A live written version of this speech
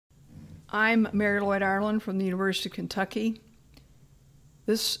I'm Mary Lloyd Ireland from the University of Kentucky.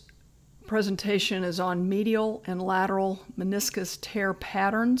 This presentation is on medial and lateral meniscus tear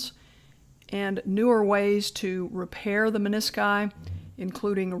patterns and newer ways to repair the menisci,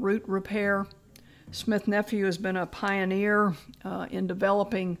 including root repair. Smith Nephew has been a pioneer in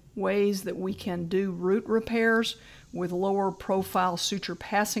developing ways that we can do root repairs with lower profile suture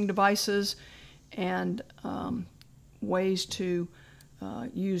passing devices and ways to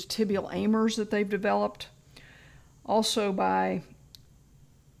use tibial aimers that they've developed. Also by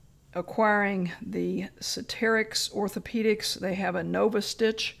acquiring the Ceterix Orthopaedics, they have a Nova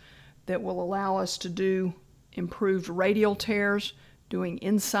stitch that will allow us to do improved radial tears, doing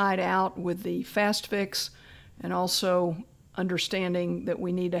inside out with the Fast Fix, and also understanding that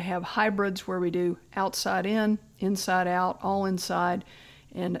we need to have hybrids where we do outside in, inside out, all inside,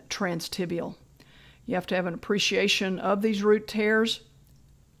 and transtibial. You have to have an appreciation of these root tears,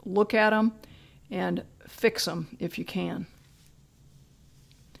 look at them, and fix them if you can.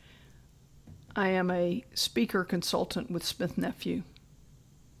 I am a speaker consultant with Smith Nephew.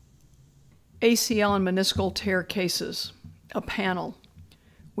 ACL and meniscal tear cases, a panel.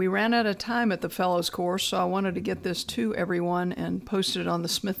 We ran out of time at the Fellows course, so I wanted to get this to everyone and post it on the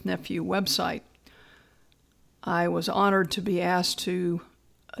Smith Nephew website. I was honored to be asked to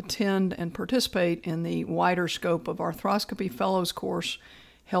attend and participate in the wider scope of arthroscopy Fellows course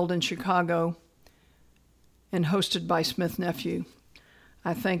held in Chicago and hosted by Smith Nephew.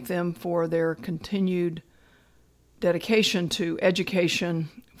 I thank them for their continued dedication to education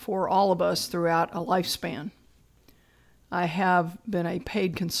for all of us throughout a lifespan. I have been a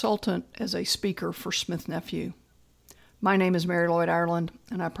paid consultant as a speaker for Smith Nephew. My name is Mary Lloyd Ireland,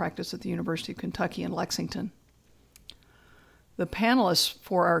 and I practice at the University of Kentucky in Lexington. The panelists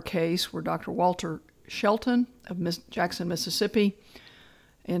for our case were Dr. Walter Shelton of Jackson, Mississippi,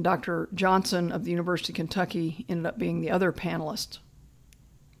 and Dr. Johnson of the University of Kentucky ended up being the other panelist.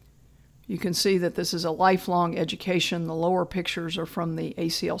 You can see that this is a lifelong education. The lower pictures are from the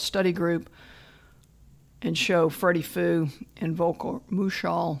ACL study group and show Freddie and Volker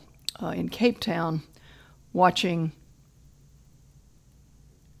Musahl in Cape Town watching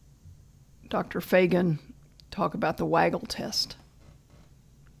Dr. Fagan talk about the waggle test.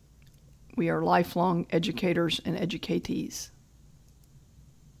 We are lifelong educators and educatees.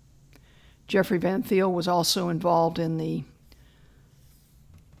 Geoffrey Van Thiel was also involved in the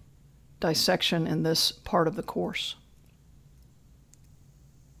dissection in this part of the course.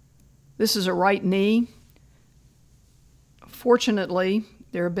 This is a right knee. Fortunately,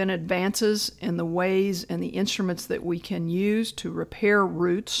 there have been advances in the ways and the instruments that we can use to repair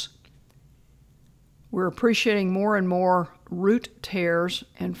roots. We're appreciating more and more root tears,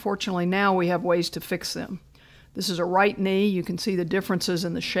 and fortunately now we have ways to fix them. This is a right knee. You can see the differences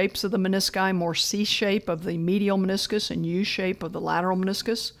in the shapes of the menisci, more C-shape of the medial meniscus and U-shape of the lateral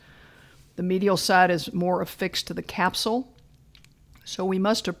meniscus. The medial side is more affixed to the capsule. So we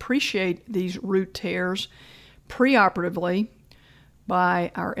must appreciate these root tears preoperatively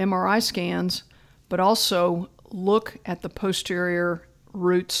by our MRI scans, but also look at the posterior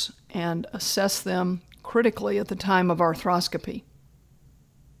roots and assess them critically at the time of arthroscopy.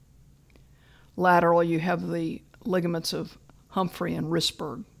 Lateral, you have the ligaments of Humphrey and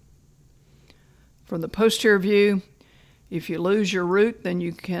Risberg. From the posterior view, if you lose your root, then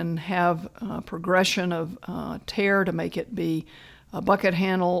you can have a progression of tear to make it be a bucket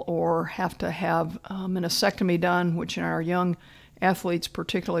handle or have to have meniscectomy done, which in our young athletes,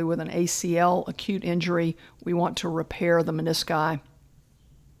 particularly with an ACL acute injury, we want to repair the menisci.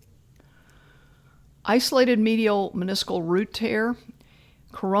 Isolated medial meniscal root tear,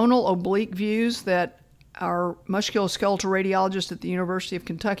 coronal oblique views that our musculoskeletal radiologists at the University of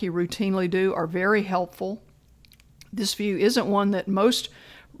Kentucky routinely do are very helpful. This view isn't one that most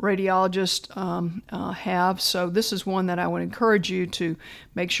radiologists have, so this is one that I would encourage you to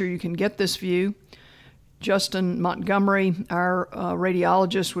make sure you can get this view. Justin Montgomery, our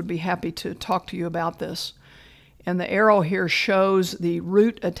radiologist, would be happy to talk to you about this. And the arrow here shows the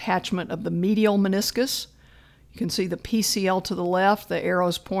root attachment of the medial meniscus. You can see the PCL to the left, the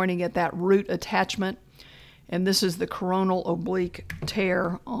arrow's pointing at that root attachment. And this is the coronal oblique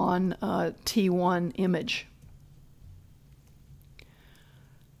tear on T1 image.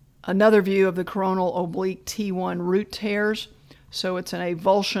 Another view of the coronal oblique T1 root tears. So it's an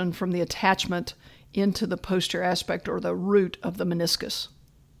avulsion from the attachment into the posterior aspect or the root of the meniscus.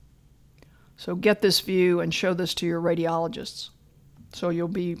 So get this view and show this to your radiologists so you'll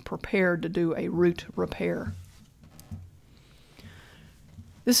be prepared to do a root repair.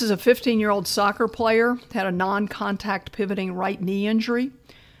 This is a 15-year-old soccer player, had a non-contact pivoting right knee injury.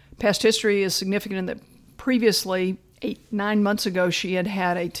 Past history is significant in that previously, 8-9 months ago, she had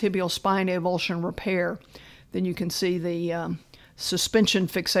had a tibial spine avulsion repair. Then you can see the suspension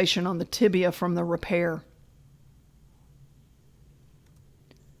fixation on the tibia from the repair.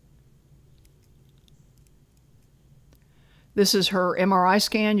 This is her MRI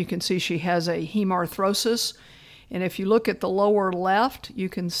scan. You can see she has a hemarthrosis. And if you look at the lower left, you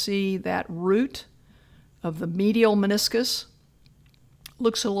can see that root of the medial meniscus.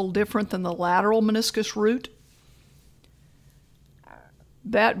 Looks a little different than the lateral meniscus root.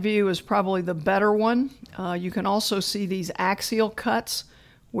 That view is probably the better one. You can also see these axial cuts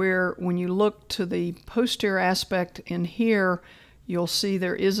where when you look to the posterior aspect in here, you'll see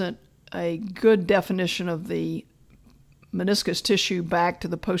there isn't a good definition of the meniscus tissue back to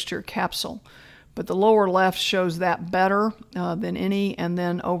the posterior capsule. But the lower left shows that better than any, and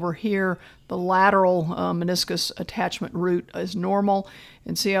then over here the lateral meniscus attachment root is normal,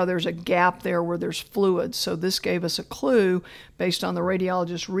 and see how there's a gap there where there's fluid. So this gave us a clue based on the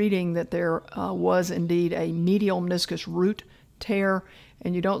radiologist reading that there was indeed a medial meniscus root tear,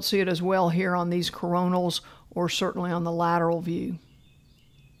 and you don't see it as well here on these coronals or certainly on the lateral view.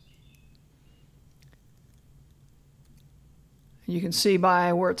 You can see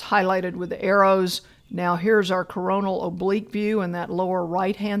by where it's highlighted with the arrows. Now here's our coronal oblique view in that lower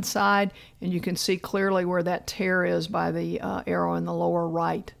right-hand side, and you can see clearly where that tear is by the arrow in the lower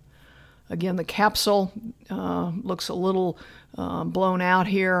right. Again, the capsule looks a little blown out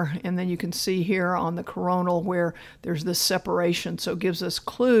here, and then you can see here on the coronal where there's this separation, so it gives us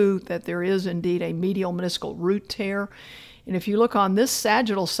clue that there is indeed a medial meniscal root tear. And if you look on this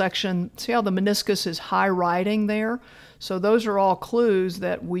sagittal section, see how the meniscus is high riding there? So those are all clues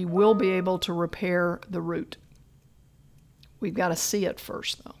that we will be able to repair the root. We've got to see it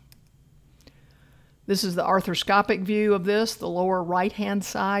first, though. This is the arthroscopic view of this. The lower right-hand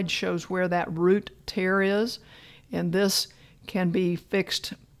side shows where that root tear is, and this can be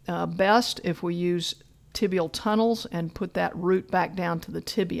fixed best if we use tibial tunnels and put that root back down to the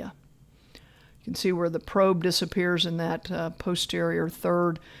tibia. You can see where the probe disappears in that posterior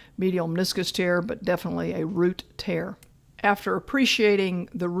third medial meniscus tear, but definitely a root tear. After appreciating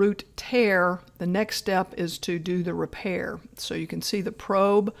the root tear, the next step is to do the repair. So you can see the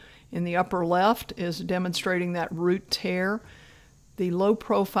probe in the upper left is demonstrating that root tear. The low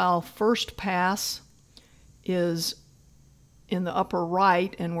profile first pass is in the upper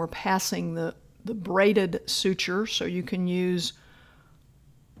right, and we're passing the braided suture, so you can use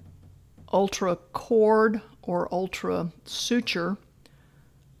ultra cord or ultra suture,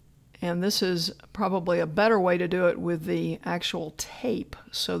 and this is probably a better way to do it with the actual tape.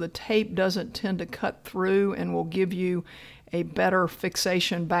 So the tape doesn't tend to cut through and will give you a better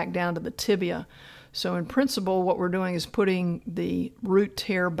fixation back down to the tibia. So in principle, what we're doing is putting the root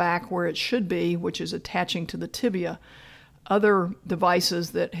tear back where it should be, which is attaching to the tibia. Other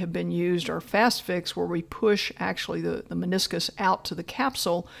devices that have been used are fast fix, where we push actually the meniscus out to the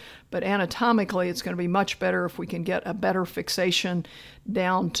capsule, but anatomically it's going to be much better if we can get a better fixation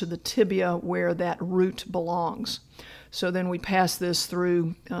down to the tibia where that root belongs. So then we pass this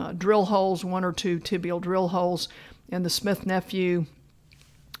through drill holes, 1 or 2 tibial drill holes, and the Smith Nephew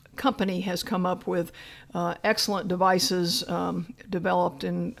company has come up with excellent devices developed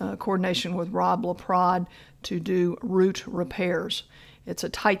in coordination with Rob LaPrade to do root repairs. It's a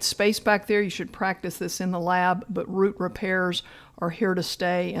tight space back there. You should practice this in the lab, but root repairs are here to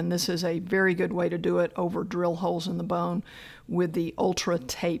stay, and this is a very good way to do it over drill holes in the bone with the ultra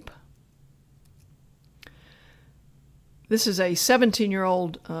tape. This is a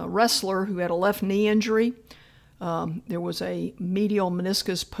 17-year-old wrestler who had a left knee injury. There was a medial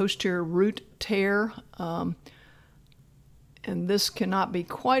meniscus posterior root tear, and this cannot be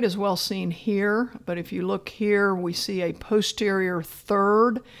quite as well seen here, but if you look here, we see a posterior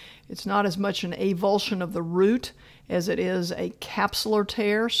third. It's not as much an avulsion of the root as it is a capsular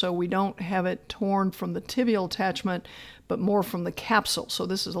tear, so we don't have it torn from the tibial attachment, but more from the capsule. So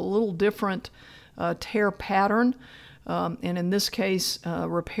this is a little different tear pattern. And in this case,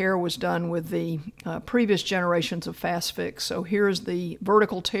 repair was done with the previous generations of fast fix. So here's the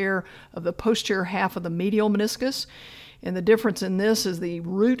vertical tear of the posterior half of the medial meniscus. And the difference in this is the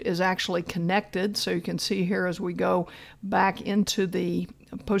root is actually connected. So you can see here as we go back into the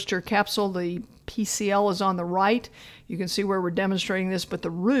posterior capsule, the PCL is on the right. You can see where we're demonstrating this, but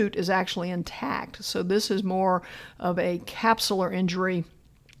the root is actually intact. So this is more of a capsular injury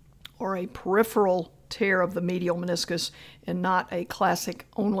or a peripheral tear of the medial meniscus and not a classic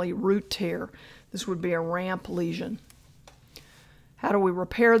only root tear. This would be a ramp lesion. How do we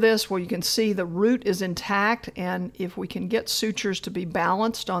repair this? Well, you can see the root is intact, and if we can get sutures to be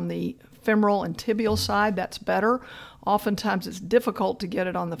balanced on the femoral and tibial side, that's better. Oftentimes it's difficult to get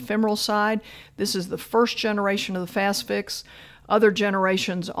it on the femoral side. This is the first generation of the Fast Fix. Other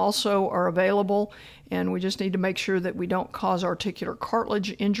generations also are available, and we just need to make sure that we don't cause articular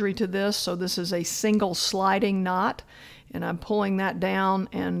cartilage injury to this. So this is a single sliding knot, and I'm pulling that down,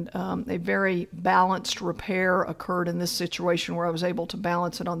 and a very balanced repair occurred in this situation where I was able to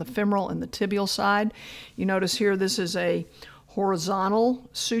balance it on the femoral and the tibial side. You notice here this is a horizontal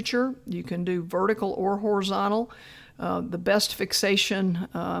suture. You can do vertical or horizontal. The best fixation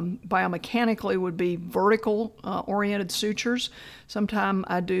biomechanically would be vertical oriented sutures. Sometimes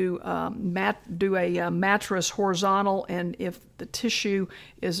I do a mattress horizontal, and if the tissue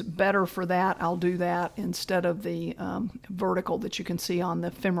is better for that, I'll do that instead of the vertical that you can see on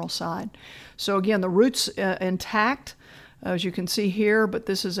the femoral side. So again, the root's intact, as you can see here, but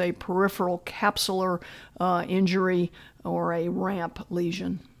this is a peripheral capsular injury or a ramp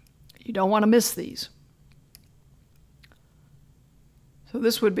lesion. You don't want to miss these. So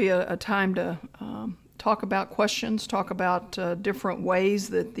this would be a time to talk about questions, talk about different ways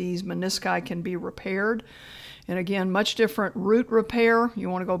that these menisci can be repaired. And again, much different root repair. You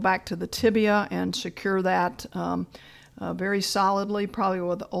want to go back to the tibia and secure that very solidly, probably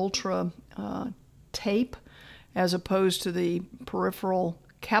with ultra tape, as opposed to the peripheral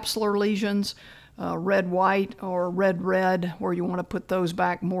capsular lesions, red-white or red-red, where you want to put those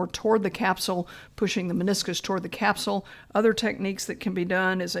back more toward the capsule, pushing the meniscus toward the capsule. Other techniques that can be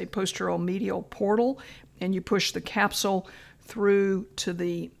done is a posterior-medial portal, and you push the capsule through to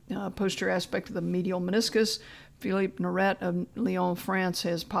the posterior aspect of the medial meniscus. Philippe Noret of Lyon, France,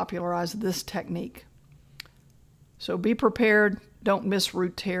 has popularized this technique. So be prepared. Don't miss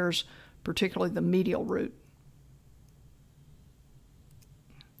root tears, particularly the medial root.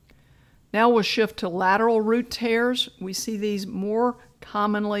 Now we'll shift to lateral root tears. We see these more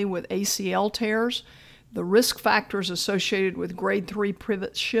commonly with ACL tears. The risk factors associated with grade 3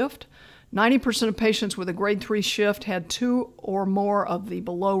 pivot shift. 90% of patients with a grade 3 shift had 2 or more of the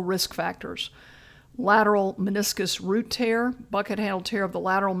below risk factors. Lateral meniscus root tear, bucket handle tear of the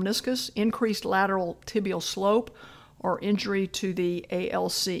lateral meniscus, increased lateral tibial slope, or injury to the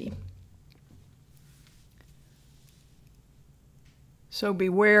ALC. So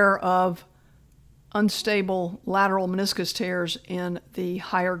beware of unstable lateral meniscus tears in the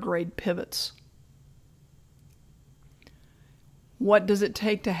higher grade pivots. What does it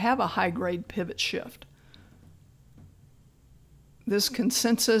take to have a high grade pivot shift? This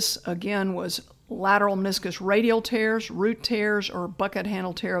consensus, again, was lateral meniscus radial tears, root tears, or bucket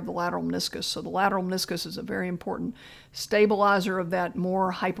handle tear of the lateral meniscus. So the lateral meniscus is a very important stabilizer of that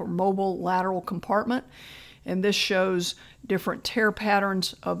more hypermobile lateral compartment. And this shows different tear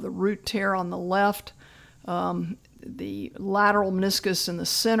patterns of the root tear on the left. The lateral meniscus in the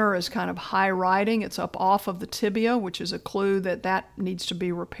center is kind of high riding. It's up off of the tibia, which is a clue that that needs to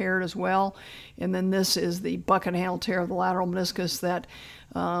be repaired as well. And then this is the bucket handle tear of the lateral meniscus that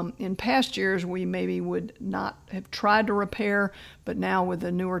in past years we maybe would not have tried to repair, but now with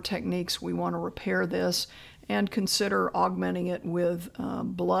the newer techniques we want to repair this and consider augmenting it with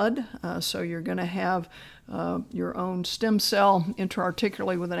blood. So you're going to have your own stem cell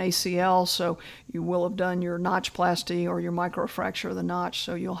interarticularly with an ACL, so you will have done your notchplasty or your microfracture of the notch,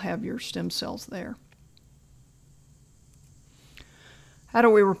 so you'll have your stem cells there. How do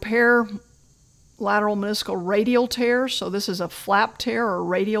we repair lateral meniscal radial tears? So this is a flap tear or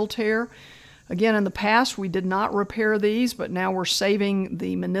radial tear. Again, in the past, we did not repair these, but now we're saving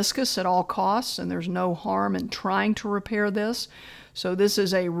the meniscus at all costs, and there's no harm in trying to repair this. So this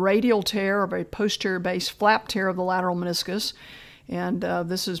is a radial tear of a posterior-based flap tear of the lateral meniscus, and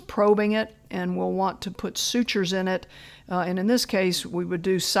this is probing it, and we'll want to put sutures in it. And in this case, we would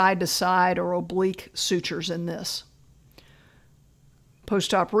do side-to-side or oblique sutures in this.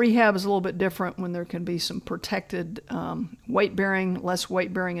 Post-op rehab is a little bit different when there can be some protected weight-bearing, less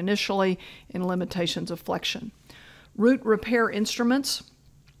weight-bearing initially, and limitations of flexion. Root repair instruments.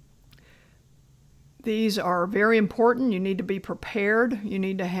 These are very important. You need to be prepared. You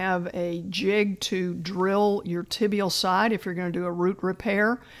need to have a jig to drill your tibial side if you're going to do a root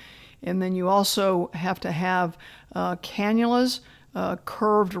repair. And then you also have to have cannulas,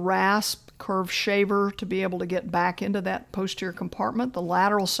 curved rasp, curved shaver to be able to get back into that posterior compartment. The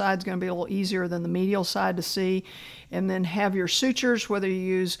lateral side is going to be a little easier than the medial side to see. And then have your sutures, whether you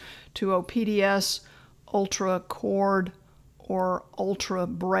use 2O PDS, ultra cord, or ultra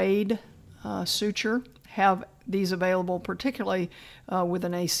braid suture. Have these available, particularly with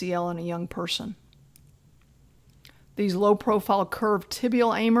an ACL in a young person. These low-profile curved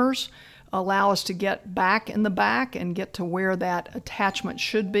tibial aimers allow us to get back in the back and get to where that attachment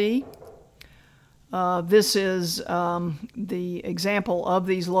should be. This is the example of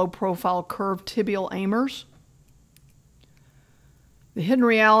these low-profile curved tibial aimers. The hidden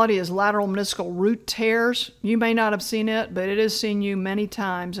reality is lateral meniscal root tears. You may not have seen it, but it has seen you many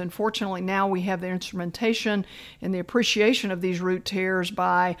times. And fortunately, now we have the instrumentation and the appreciation of these root tears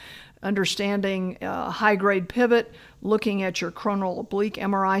by understanding high-grade pivot, looking at your coronal oblique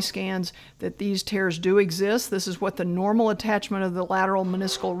MRI scans, that these tears do exist. This is what the normal attachment of the lateral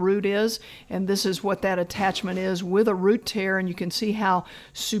meniscal root is, and this is what that attachment is with a root tear, and you can see how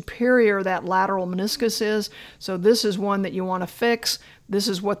superior that lateral meniscus is. So this is one that you want to fix. This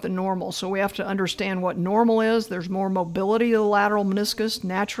is what the normal. So we have to understand what normal is. There's more mobility of the lateral meniscus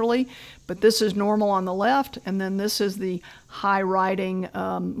naturally, but this is normal on the left, and then this is the high-riding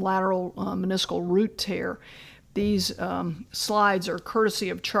lateral meniscal root tear. These slides are courtesy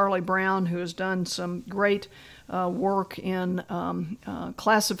of Charlie Brown, who has done some great work in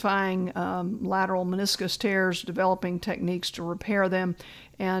classifying lateral meniscus tears, developing techniques to repair them,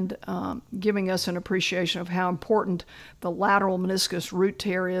 and giving us an appreciation of how important the lateral meniscus root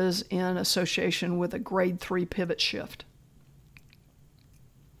tear is in association with a grade 3 pivot shift.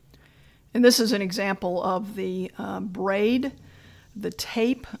 And this is an example of the braid, the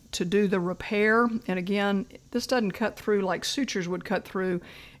tape to do the repair. And again, this doesn't cut through like sutures would cut through.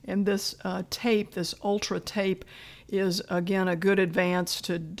 And this tape, this ultra tape, is again a good advance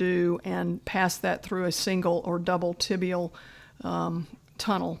to do and pass that through a single or double tibial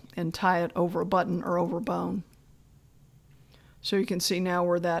tunnel and tie it over a button or over bone. So you can see now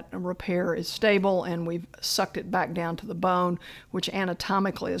where that repair is stable, and we've sucked it back down to the bone, which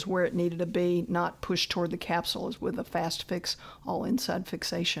anatomically is where it needed to be, not pushed toward the capsule as with a fast fix, all inside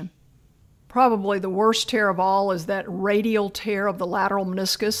fixation. Probably the worst tear of all is that radial tear of the lateral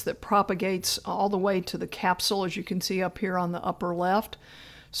meniscus that propagates all the way to the capsule, as you can see up here on the upper left.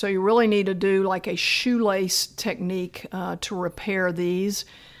 So you really need to do like a shoelace technique to repair these.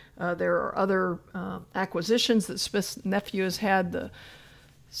 There are other acquisitions that Smith Nephew has had, the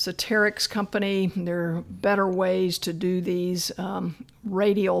Soterix company. There are better ways to do these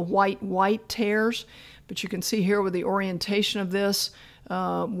radial white tears, but you can see here with the orientation of this,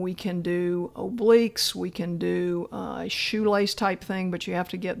 we can do obliques, we can do a shoelace type thing, but you have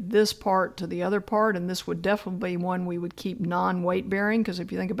to get this part to the other part, and this would definitely be one we would keep non-weight bearing, because if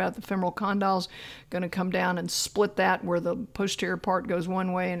you think about the femoral condyles, going to come down and split that where the posterior part goes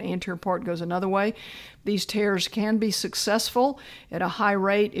one way and anterior part goes another way. These tears can be successful at a high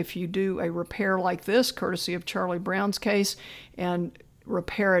rate if you do a repair like this, courtesy of Charlie Brown's case, and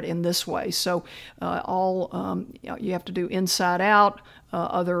repair it in this way. So you have to do inside out,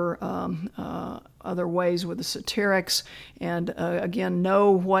 other ways with the Soterix, and again,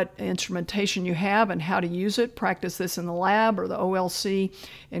 know what instrumentation you have and how to use it. Practice this in the lab or the OLC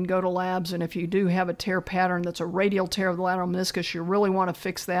and go to labs. And if you do have a tear pattern that's a radial tear of the lateral meniscus, you really want to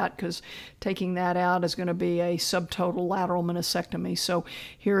fix that, because taking that out is going to be a subtotal lateral meniscectomy. So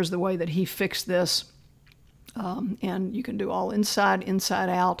here's the way that he fixed this. And you can do all inside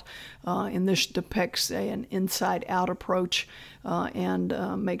out, and this depicts an inside-out approach,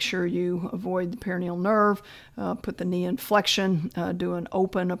 and make sure you avoid the perineal nerve, put the knee in flexion, do an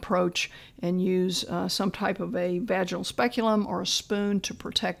open approach, and use some type of a vaginal speculum or a spoon to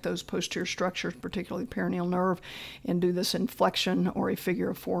protect those posterior structures, particularly the perineal nerve, and do this in flexion or a figure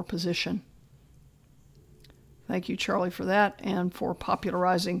of 4 position. Thank you, Charlie, for that, and for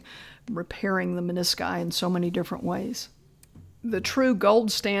popularizing repairing the menisci in so many different ways. The true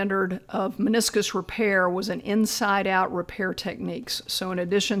gold standard of meniscus repair was an inside-out repair techniques. So in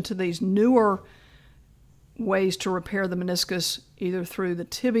addition to these newer ways to repair the meniscus, either through the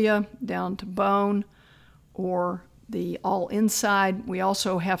tibia down to bone or the all inside, we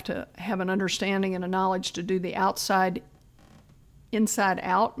also have to have an understanding and a knowledge to do the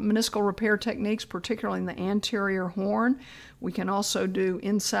inside-out meniscal repair techniques, particularly in the anterior horn. We can also do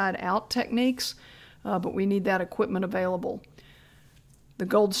inside-out techniques, but we need that equipment available. The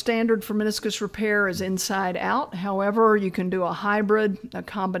gold standard for meniscus repair is inside-out. However, you can do a hybrid, a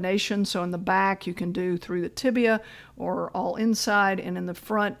combination. So in the back, you can do through the tibia or all inside, and in the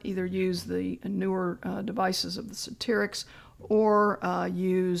front, either use the newer devices of the Soterix or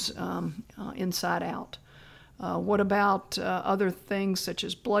use inside-out. What about other things such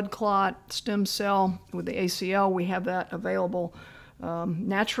as blood clot, stem cell? With the ACL, we have that available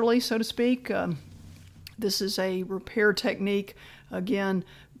naturally, so to speak. This is a repair technique. Again,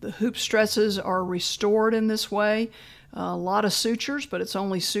 the hoop stresses are restored in this way. A lot of sutures, but it's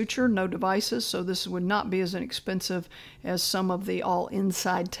only suture, no devices, so this would not be as inexpensive as some of the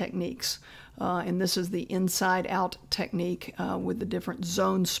all-inside techniques. And this is the inside-out technique with the different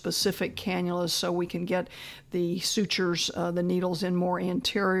zone-specific cannulas, so we can get the sutures, the needles in more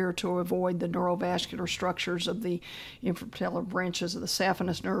anterior to avoid the neurovascular structures of the infrapatellar branches of the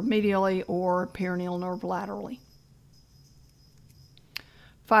saphenous nerve medially or peroneal nerve laterally.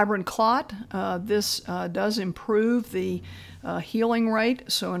 Fibrin clot, this does improve the healing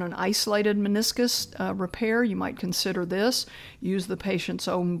rate. So in an isolated meniscus repair, you might consider this. Use the patient's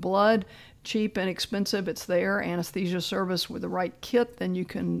own blood. Cheap and expensive, it's there. Anesthesia service with the right kit, then you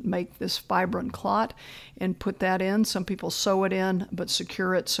can make this fibrin clot and put that in. Some people sew it in, but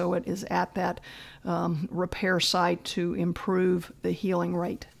secure it so it is at that repair site to improve the healing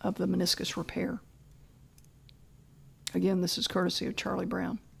rate of the meniscus repair. Again, this is courtesy of Charlie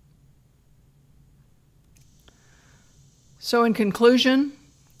Brown. So in conclusion,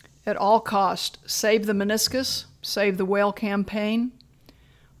 at all costs, save the meniscus, save the whale campaign.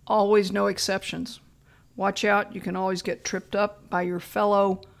 Always no exceptions. Watch out, you can always get tripped up by your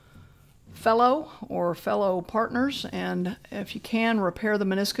fellow partners, and if you can, repair the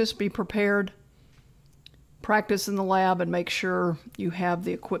meniscus, be prepared, practice in the lab, and make sure you have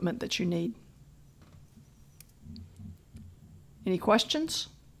the equipment that you need. Any questions?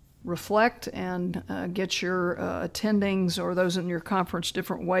 Reflect and get your attendings or those in your conference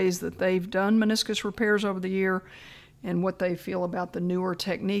different ways that they've done meniscus repairs over the year and what they feel about the newer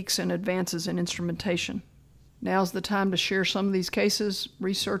techniques and advances in instrumentation. Now's the time to share some of these cases,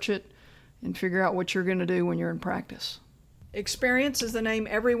 research it, and figure out what you're going to do when you're in practice. Experience is the name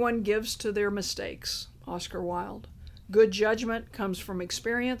everyone gives to their mistakes. Oscar Wilde. Good judgment comes from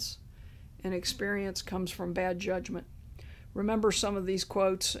experience, and experience comes from bad judgment. Remember some of these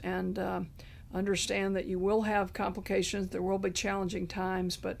quotes and understand that you will have complications. There will be challenging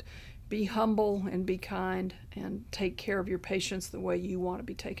times, but be humble and be kind and take care of your patients the way you want to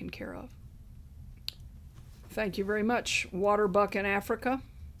be taken care of. Thank you very much. Waterbuck in Africa.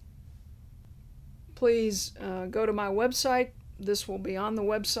 Please go to my website. This will be on the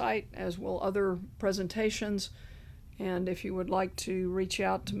website, as will other presentations. And if you would like to reach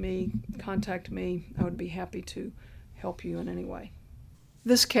out to me, contact me, I would be happy to help you in any way.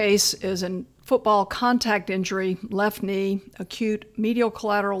 This case is a football contact injury, left knee, acute medial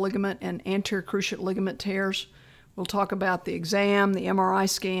collateral ligament and anterior cruciate ligament tears. We'll talk about the exam, the MRI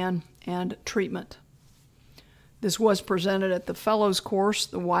scan, and treatment. This was presented at the Fellows course,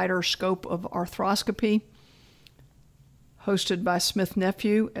 the wider scope of arthroscopy, hosted by Smith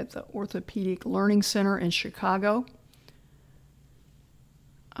Nephew at the Orthopaedic Learning Center in Chicago.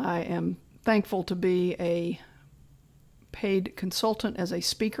 I am thankful to be a paid consultant as a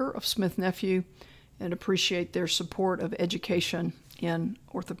speaker of Smith Nephew and appreciate their support of education in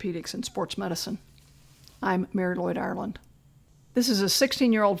orthopedics and sports medicine. I'm Mary Lloyd Ireland. This is a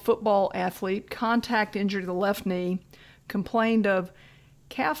 16-year-old football athlete, contact injury to the left knee, complained of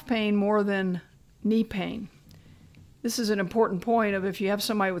calf pain more than knee pain. This is an important point of if you have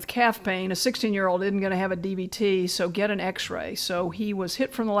somebody with calf pain, a 16-year-old isn't going to have a DVT, so get an x-ray. So he was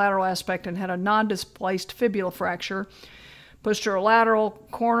hit from the lateral aspect and had a non-displaced fibula fracture. Posterior lateral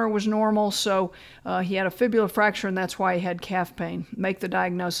corner was normal, so he had a fibula fracture, and that's why he had calf pain. Make the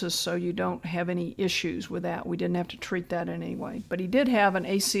diagnosis so you don't have any issues with that. We didn't have to treat that in any way. But he did have an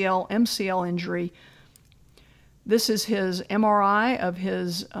ACL, MCL injury. This is his MRI of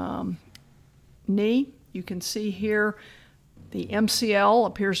his knee. You can see here the MCL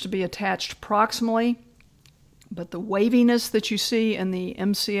appears to be attached proximally, but the waviness that you see in the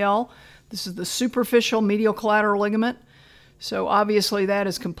MCL, this is the superficial medial collateral ligament. So obviously that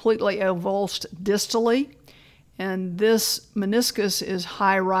is completely avulsed distally, and this meniscus is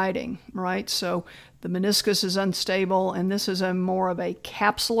high riding, right? So the meniscus is unstable, and this is more of a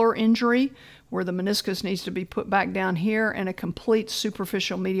capsular injury where the meniscus needs to be put back down here, and a complete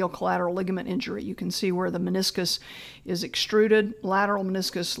superficial medial collateral ligament injury. You can see where the meniscus is extruded. Lateral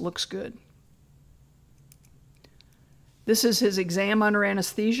meniscus looks good. This is his exam under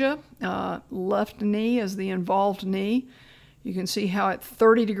anesthesia. Left knee is the involved knee. You can see how at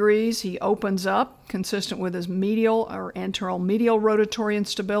 30 degrees he opens up, consistent with his medial or anteromedial rotatory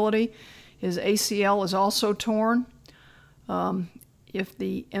instability. His ACL is also torn. If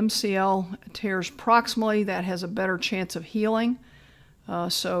the MCL tears proximally, that has a better chance of healing.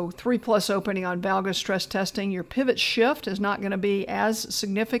 So 3+ opening on valgus stress testing. Your pivot shift is not going to be as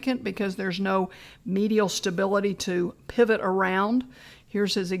significant because there's no medial stability to pivot around.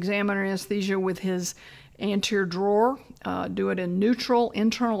 Here's his exam under anesthesia with his anterior drawer. Do it in neutral,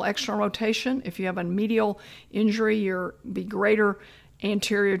 internal, external rotation. If you have a medial injury, your be greater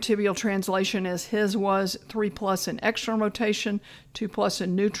anterior tibial translation as his was, 3+ in external rotation, 2+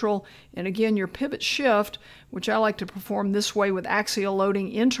 in neutral. And again, your pivot shift, which I like to perform this way with axial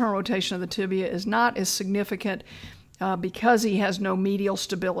loading, internal rotation of the tibia, is not as significant because he has no medial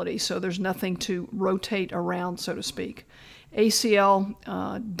stability, so there's nothing to rotate around, so to speak. ACL,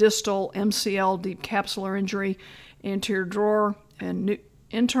 distal, MCL, deep capsular injury, anterior drawer, and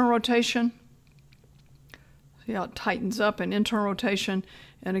internal rotation. See how it tightens up in internal rotation.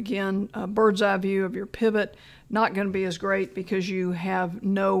 And again, a bird's eye view of your pivot, not going to be as great because you have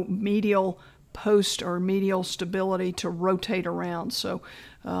no medial post or medial stability to rotate around. So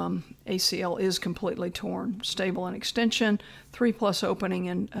ACL is completely torn. Stable in extension, 3+ opening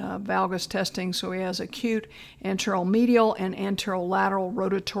in valgus testing, so he has acute anterior medial and anterior lateral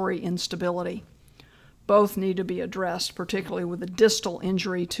rotatory instability. Both need to be addressed, particularly with a distal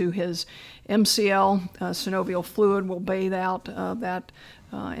injury to his MCL. Synovial fluid will bathe out that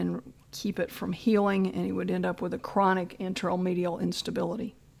and keep it from healing, and he would end up with a chronic anterior medial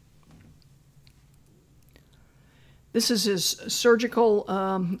instability. This is his surgical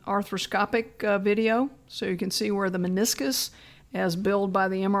arthroscopic video, so you can see where the meniscus, as billed by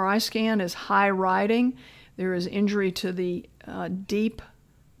the MRI scan, is high riding. There is injury to the deep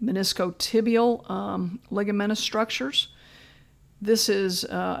meniscotibial ligamentous structures. This is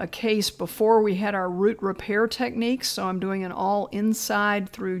a case before we had our root repair techniques, so I'm doing an all inside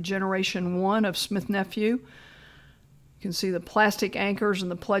through generation 1 of Smith Nephew. You can see the plastic anchors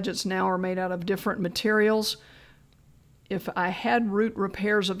and the pledgets now are made out of different materials. If I had root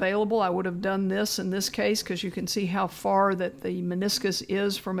repairs available, I would have done this in this case because you can see how far that the meniscus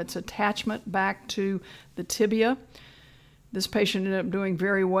is from its attachment back to the tibia. This patient ended up doing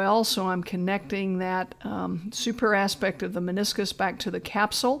very well, so I'm connecting that superior aspect of the meniscus back to the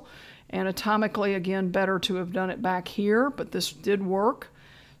capsule. Anatomically, again, better to have done it back here, but this did work.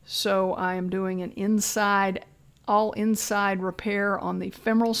 So I am doing an all inside repair on the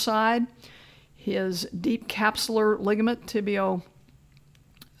femoral side. His deep capsular ligament, tibio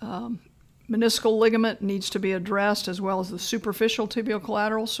meniscal ligament, needs to be addressed, as well as the superficial tibial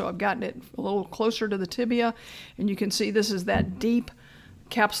collateral. So I've gotten it a little closer to the tibia, and you can see this is that deep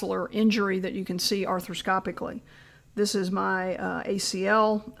capsular injury that you can see arthroscopically. This is my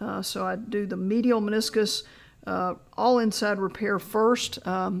ACL, so I do the medial meniscus all inside repair first,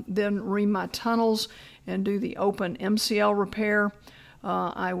 then ream my tunnels and do the open MCL repair.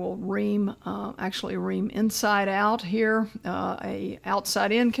 I will actually ream inside out here. A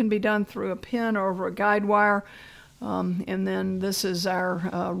outside in can be done through a pin or over a guide wire. And then this is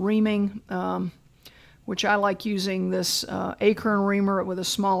our reaming, which I like using this acorn reamer with a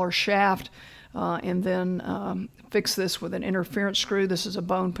smaller shaft, and then fix this with an interference screw. This is a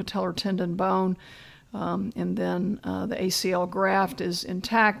bone, patellar tendon bone. And then the ACL graft is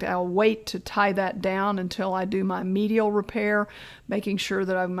intact. I'll wait to tie that down until I do my medial repair, making sure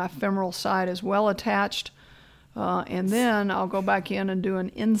that my femoral side is well attached. And then I'll go back in and do an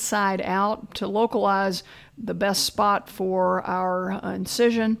inside out to localize the best spot for our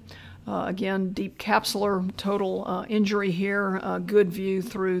incision. Again, deep capsular total injury here, good view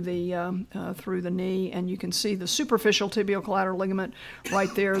through the knee, and you can see the superficial tibial collateral ligament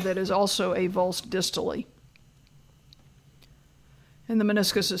right there that is also avulsed distally. And the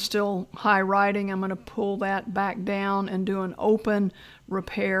meniscus is still high riding. I'm going to pull that back down and do an open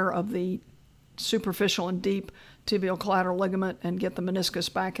repair of the superficial and deep tibial collateral ligament and get the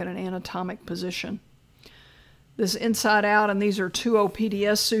meniscus back in an anatomic position. This inside out, and these are 2-0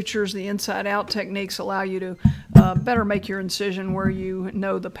 PDS sutures. The inside out techniques allow you to better make your incision where you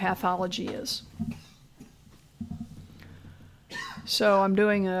know the pathology is. So I'm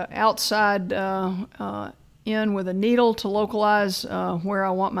doing an outside in with a needle to localize where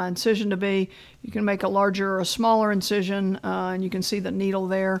I want my incision to be. You can make a larger or a smaller incision, and you can see the needle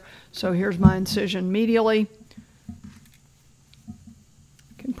there. So here's my incision medially.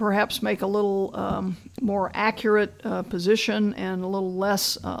 Can perhaps make a little more accurate position and a little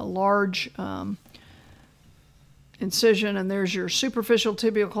less large incision. And there's your superficial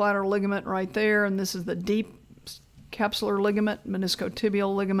tibial collateral ligament right there. And this is the deep capsular ligament,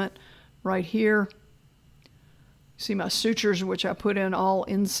 meniscotibial ligament right here. See my sutures, which I put in all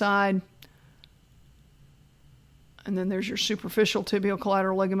inside. And then there's your superficial tibial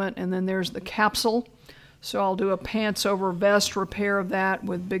collateral ligament. And then there's the capsule. So I'll do a pants over vest repair of that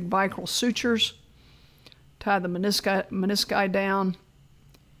with big vicryl sutures. Tie the menisci down.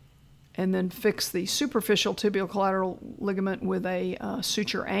 and then fix the superficial tibial collateral ligament with a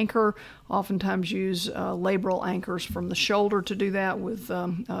suture anchor. Oftentimes use labral anchors from the shoulder to do that with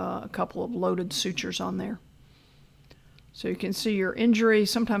a couple of loaded sutures on there. So you can see your injury.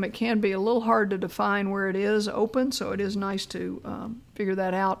 Sometimes it can be a little hard to define where it is open, so it is nice to figure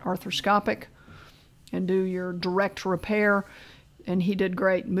that out arthroscopic and do your direct repair. And he did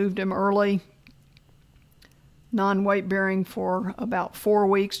great, moved him early. Non-weight bearing for about 4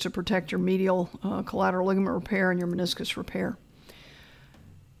 weeks to protect your medial collateral ligament repair and your meniscus repair.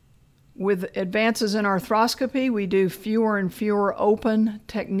 With advances in arthroscopy, we do fewer and fewer open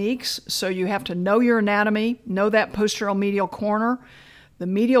techniques, so you have to know your anatomy, know that posterior medial corner. The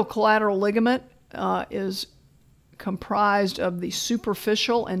medial collateral ligament is comprised of the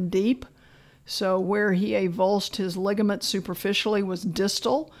superficial and deep, so where he avulsed his ligament superficially was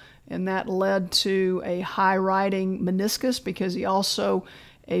distal, and that led to a high-riding meniscus because he also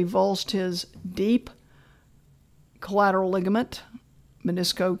avulsed his deep collateral ligament,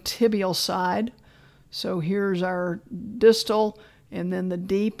 meniscotibial side. So here's our distal, and then the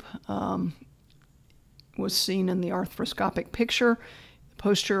deep was seen in the arthroscopic picture.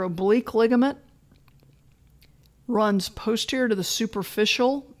 Posterior oblique ligament runs posterior to the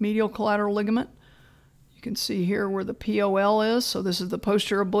superficial medial collateral ligament. You can see here where the POL is. So this is the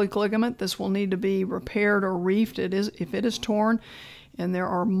posterior oblique ligament. This will need to be repaired or reefed if it is torn. And there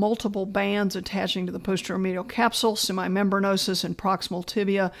are multiple bands attaching to the posterior medial capsule, semimembranosus, and proximal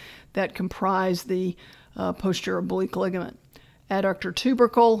tibia that comprise the posterior oblique ligament. Adductor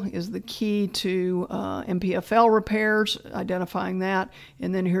tubercle is the key to MPFL repairs, identifying that.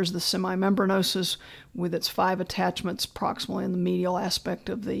 And then here's the semimembranosus with its 5 attachments proximally in the medial aspect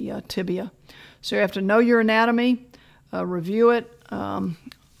of the tibia. So you have to know your anatomy, review it,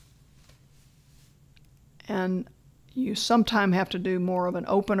 and you sometimes have to do more of an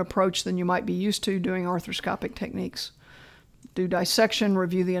open approach than you might be used to doing arthroscopic techniques. Do dissection,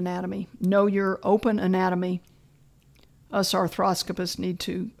 review the anatomy. Know your open anatomy. Us arthroscopists need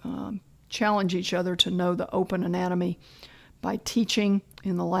to challenge each other to know the open anatomy by teaching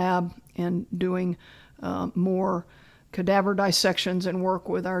in the lab and doing more cadaver dissections and work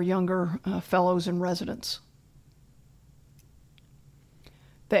with our younger fellows and residents.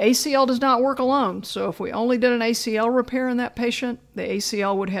 The ACL does not work alone, so if we only did an ACL repair in that patient, the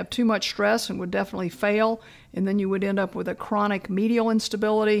ACL would have too much stress and would definitely fail, and then you would end up with a chronic medial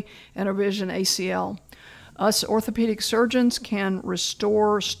instability and a revision ACL. Us orthopedic surgeons can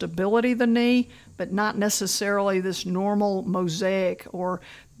restore stability of the knee, but not necessarily this normal mosaic or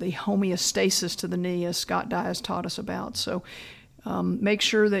the homeostasis to the knee, as Scott Dye has taught us about. So make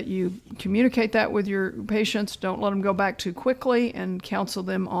sure that you communicate that with your patients. Don't let them go back too quickly, and counsel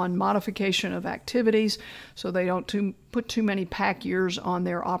them on modification of activities so they don't put too many pack years on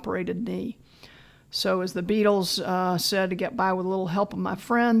their operated knee. So as the Beatles said, to get by with a little help from my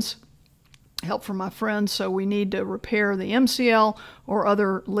friends, so we need to repair the MCL or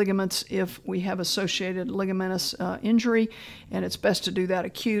other ligaments if we have associated ligamentous injury, and it's best to do that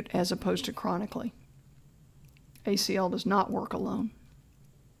acute as opposed to chronically. ACL does not work alone.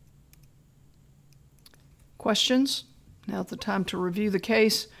 Questions? Now's the time to review the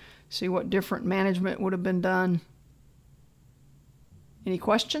case, see what different management would have been done. Any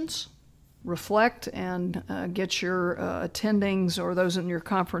questions? Reflect and get your attendings or those in your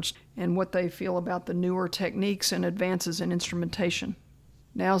conference and what they feel about the newer techniques and advances in instrumentation.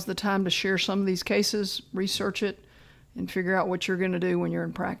 Now's the time to share some of these cases, research it, and figure out what you're going to do when you're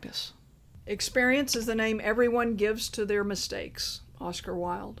in practice. Experience is the name everyone gives to their mistakes. Oscar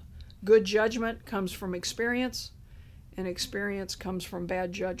Wilde. Good judgment comes from experience, and experience comes from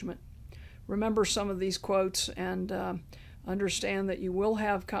bad judgment. Remember some of these quotes and understand that you will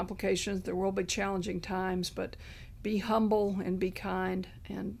have complications, there will be challenging times, but be humble and be kind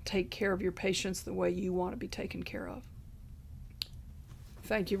and take care of your patients the way you want to be taken care of.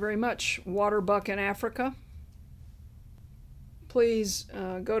 Thank you very much. Waterbuck in Africa. Please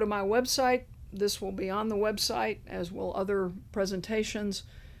go to my website. This will be on the website, as will other presentations.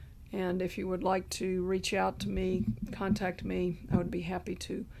 And if you would like to reach out to me, contact me, I would be happy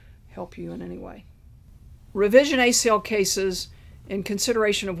to help you in any way. Revision ACL cases in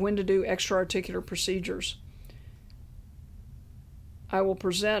consideration of when to do extra-articular procedures. I will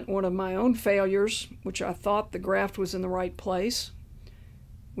present one of my own failures, which I thought the graft was in the right place.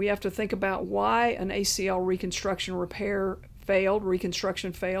 We have to think about why an ACL reconstruction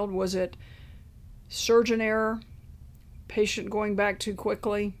reconstruction failed. Was it surgeon error, patient going back too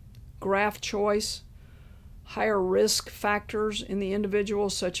quickly, graft choice, higher risk factors in the individual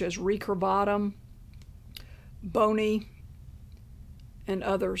such as recurvatum, bony, and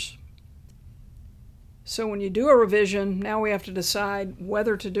others? So when you do a revision, now we have to decide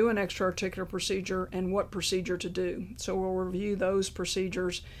whether to do an extra-articular procedure and what procedure to do. So we'll review those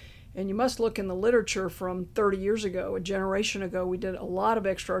procedures. And you must look in the literature from 30 years ago, a generation ago, we did a lot of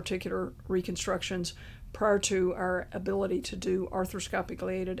extra-articular reconstructions prior to our ability to do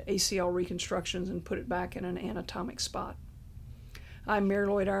arthroscopically aided ACL reconstructions and put it back in an anatomic spot. I'm Mary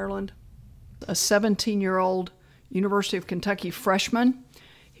Lloyd Ireland, a 17-year-old University of Kentucky freshman.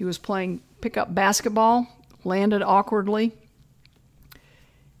 He was playing pickup basketball, landed awkwardly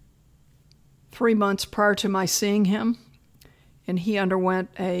 3 months prior to my seeing him, and he underwent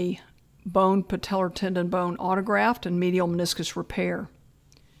a bone patellar tendon bone autograft and medial meniscus repair.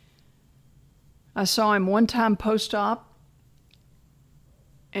 I saw him one time post-op,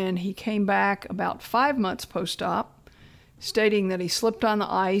 and he came back about 5 months post-op, stating that he slipped on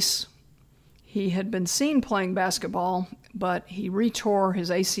the ice. He had been seen playing basketball, but he retore his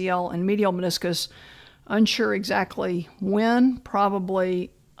ACL and medial meniscus, unsure exactly when,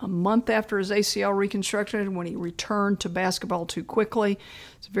 probably a month after his ACL reconstruction when he returned to basketball too quickly.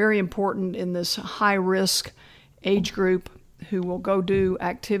 It's very important in this high-risk age group who will go do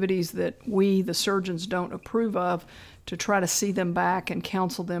activities that we, the surgeons, don't approve of, to try to see them back and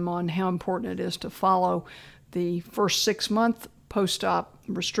counsel them on how important it is to follow the first 6-month post-op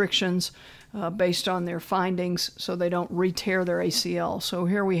restrictions based on their findings so they don't re-tear their ACL. So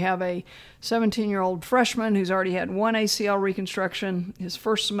here we have a 17-year-old freshman who's already had one ACL reconstruction his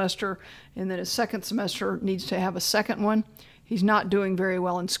first semester, and then his second semester needs to have a second one. He's not doing very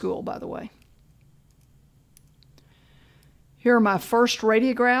well in school, by the way. Here are my first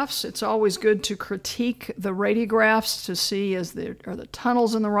radiographs. It's always good to critique the radiographs to see are the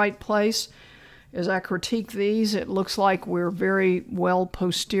tunnels in the right place. As I critique these, it looks like we're very well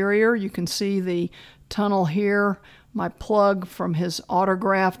posterior. You can see the tunnel here. My plug from his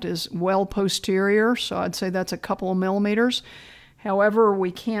autograft is well posterior, so I'd say that's a couple of millimeters. However,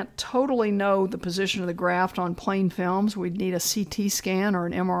 we can't totally know the position of the graft on plain films. We'd need a CT scan or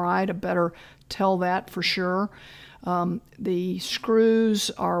an MRI to better tell that for sure. The screws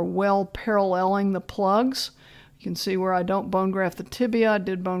are well paralleling the plugs. You can see where I don't bone graft the tibia, I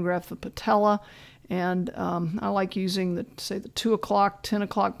did bone graft the patella, and I like using the 2 o'clock, 10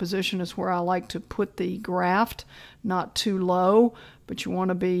 o'clock position is where I like to put the graft, not too low, but you want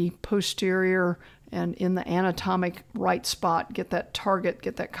to be posterior and in the anatomic right spot, get that target,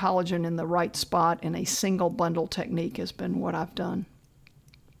 get that collagen in the right spot, and a single bundle technique has been what I've done.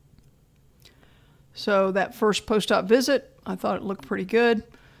 So that first post-op visit, I thought it looked pretty good.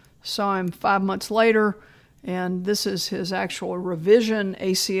 Saw him 5 months later, and this is his actual revision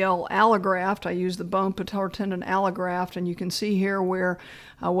ACL allograft. I used the bone patellar tendon allograft, and you can see here where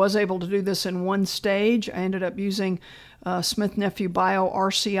I was able to do this in one stage. I ended up using Smith Nephew Bio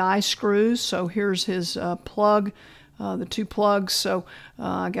RCI screws. So here's his plug, the 2 plugs. So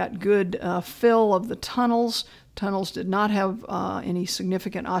I got good fill of the tunnels. Tunnels did not have any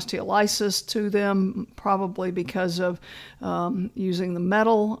significant osteolysis to them, probably because of using the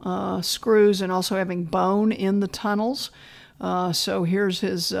metal screws and also having bone in the tunnels. So here's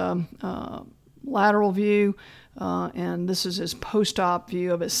his lateral view, and this is his post-op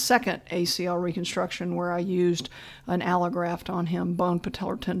view of his second ACL reconstruction where I used an allograft on him, bone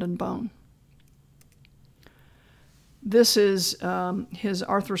patellar tendon bone. This is his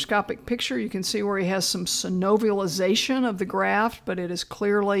arthroscopic picture. You can see where he has some synovialization of the graft, but it is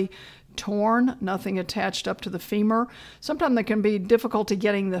clearly torn, nothing attached up to the femur. Sometimes there can be difficulty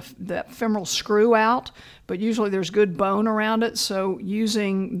getting that femoral screw out, but usually there's good bone around it. So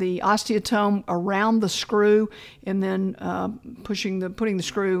using the osteotome around the screw and then putting the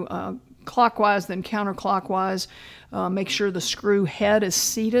screw clockwise, then counterclockwise, make sure the screw head is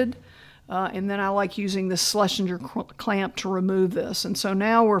seated. And then I like using this Schlesinger clamp to remove this. And so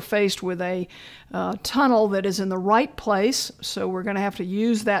now we're faced with a tunnel that is in the right place. So we're going to have to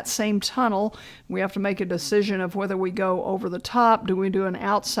use that same tunnel. We have to make a decision of whether we go over the top. Do we do an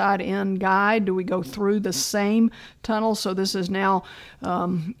outside-in guide? Do we go through the same tunnel? So this is now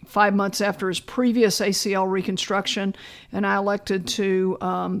 5 months after his previous ACL reconstruction. And I elected to,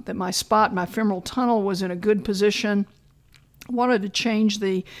 that my femoral tunnel was in a good position. Wanted to change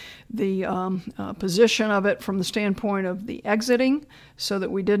the position of it from the standpoint of the exiting so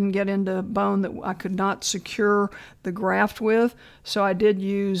that we didn't get into bone that I could not secure the graft with. So I did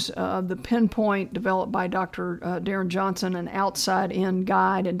use the pinpoint developed by Dr. Darren Johnson, an outside-in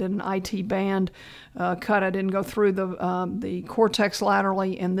guide, and did an IT band cut. I didn't go through the cortex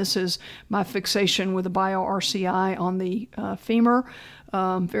laterally, and this is my fixation with a Bio RCI on the femur.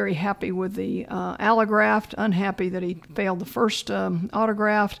 Very happy with the allograft, unhappy that he failed the first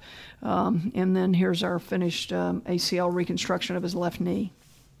autograft. And then here's our finished ACL reconstruction of his left knee.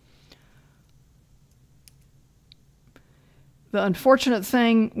 The unfortunate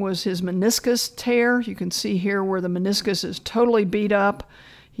thing was his meniscus tear. You can see here where the meniscus is totally beat up.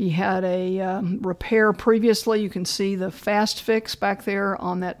 He had a repair previously. You can see the fast fix back there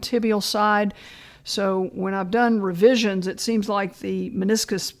on that tibial side. So when I've done revisions, it seems like the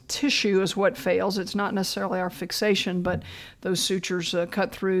meniscus tissue is what fails. It's not necessarily our fixation, but those sutures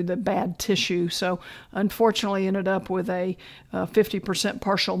cut through the bad tissue. So unfortunately ended up with a 50%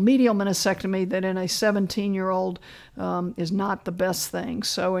 partial medial meniscectomy that in a 17-year-old is not the best thing.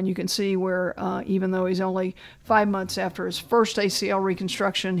 So, and you can see where even though he's only 5 months after his first ACL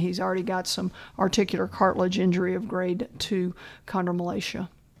reconstruction, he's already got some articular cartilage injury of grade 2 chondromalacia.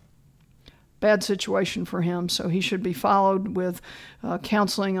 Bad situation for him, so he should be followed with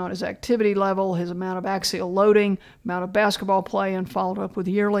counseling on his activity level, his amount of axial loading, amount of basketball play, and followed up with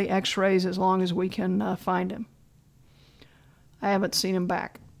yearly x-rays as long as we can find him. I haven't seen him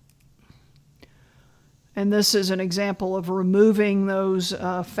back. And this is an example of removing those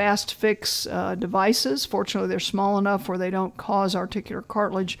fast fix devices. Fortunately, they're small enough where they don't cause articular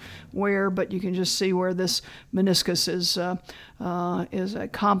cartilage wear, but you can just see where this meniscus is a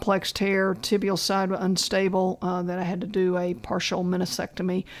complex tear, tibial side unstable, that I had to do a partial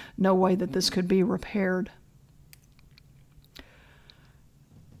meniscectomy. No way that this could be repaired.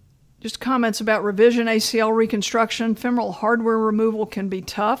 Just comments about revision ACL reconstruction. Femoral hardware removal can be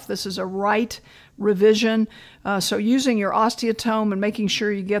tough. This is a right revision. So using your osteotome and making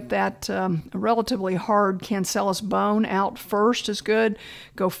sure you get that relatively hard cancellous bone out first is good.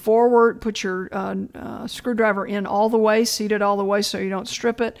 Go forward, put your screwdriver in all the way, seat it all the way so you don't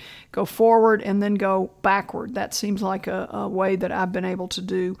strip it. Go forward and then go backward. That seems like a way that I've been able to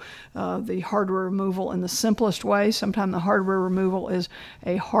do the hardware removal in the simplest way. Sometimes the hardware removal is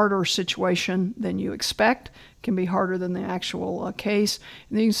a harder situation than you expect. Can be harder than the actual case.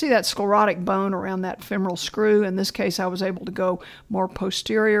 And then you can see that sclerotic bone around that femoral screw. In this case, I was able to go more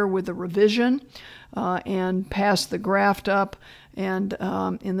posterior with the revision and pass the graft up, and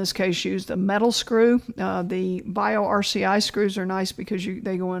in this case use the metal screw. The bio RCI screws are nice because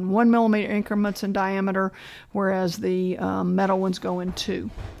they go in 1 millimeter increments in diameter, whereas the metal ones go in 2.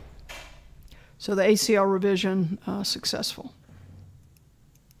 So the ACL revision successful.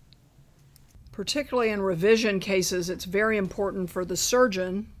 Particularly in revision cases, it's very important for the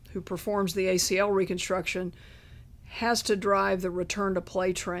surgeon who performs the ACL reconstruction has to drive the return to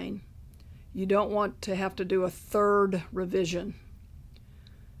play train. You don't want to have to do a third revision.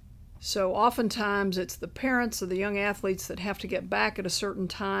 So oftentimes it's the parents of the young athletes that have to get back at a certain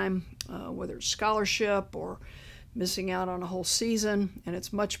time, whether it's scholarship or missing out on a whole season, and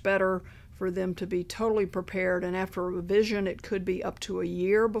it's much better for them to be totally prepared, and after a revision it could be up to a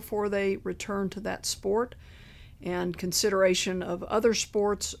year before they return to that sport. And consideration of other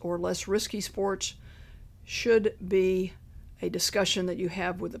sports or less risky sports should be a discussion that you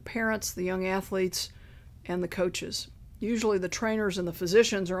have with the parents, the young athletes, and the coaches. Usually the trainers and the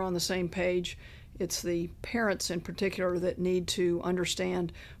physicians are on the same page. It's the parents in particular that need to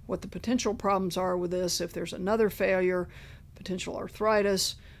understand what the potential problems are with this, if there's another failure, potential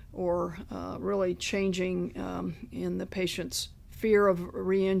arthritis, or really changing in the patient's fear of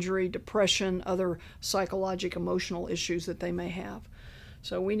re-injury, depression, other psychologic, emotional issues that they may have.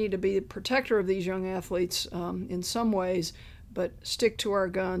 So we need to be the protector of these young athletes in some ways, but stick to our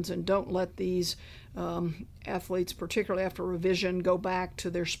guns and don't let these athletes, particularly after revision, go back to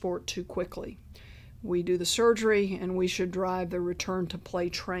their sport too quickly. We do the surgery, and we should drive the return to play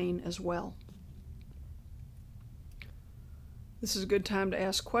train as well. This is a good time to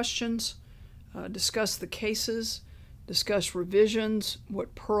ask questions, discuss the cases, discuss revisions,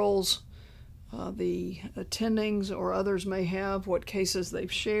 what pearls the attendings or others may have, what cases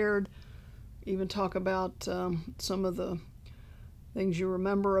they've shared, even talk about some of the things you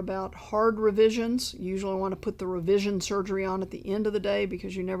remember about hard revisions. You usually want to put the revision surgery on at the end of the day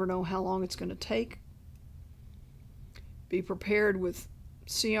because you never know how long it's going to take. Be prepared with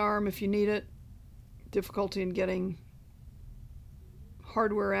C-arm if you need it. Difficulty in getting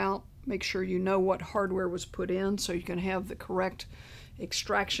hardware out. Make sure you know what hardware was put in so you can have the correct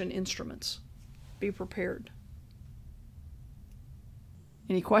extraction instruments. Be prepared.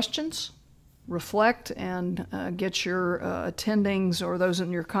 Any questions? Reflect and get your attendings or those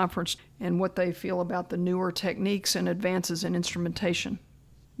in your conference and what they feel about the newer techniques and advances in instrumentation.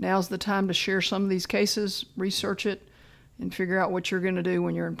 Now's the time to share some of these cases, research it, and figure out what you're going to do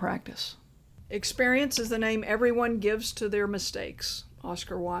when you're in practice. Experience is the name everyone gives to their mistakes.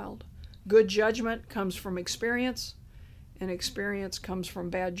 Oscar Wilde. Good judgment comes from experience, and experience comes from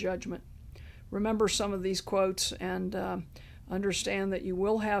bad judgment. Remember some of these quotes and understand that you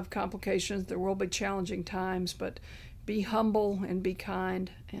will have complications. There will be challenging times, but be humble and be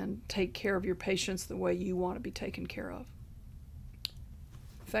kind and take care of your patients the way you want to be taken care of.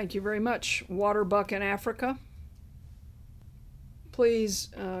 Thank you very much. Waterbuck in Africa. Please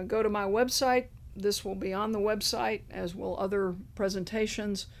go to my website. This will be on the website, as will other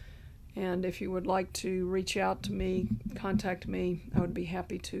presentations. And if you would like to reach out to me, contact me, I would be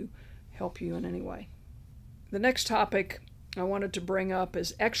happy to help you in any way. The next topic I wanted to bring up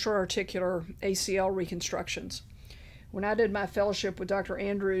is extra-articular ACL reconstructions. When I did my fellowship with Dr.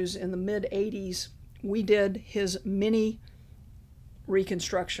 Andrews in the mid-'80s, we did his mini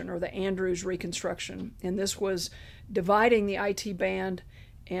reconstruction, or the Andrews reconstruction, and this was dividing the IT band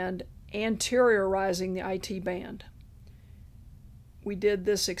and anteriorizing the IT band. We did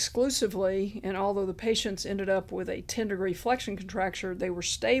this exclusively, and although the patients ended up with a 10-degree flexion contracture, they were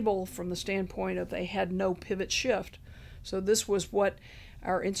stable from the standpoint of they had no pivot shift. So this was what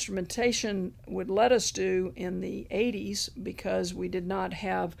our instrumentation would let us do in the 80s, because we did not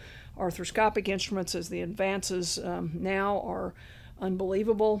have arthroscopic instruments, as the advances now are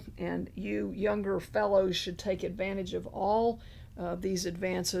unbelievable, and you younger fellows should take advantage of all these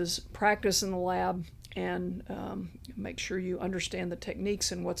advances, practice in the lab, and make sure you understand the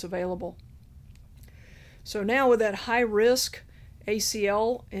techniques and what's available. So now with that high-risk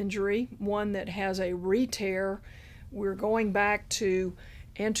ACL injury, one that has a re-tear, we're going back to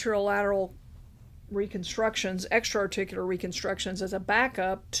anterolateral reconstructions, extra-articular reconstructions, as a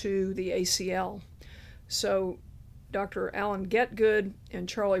backup to the ACL. So Dr. Alan Getgood and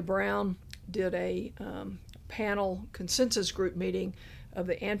Charlie Brown did a panel consensus group meeting of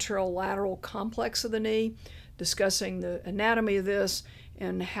the anterolateral complex of the knee, discussing the anatomy of this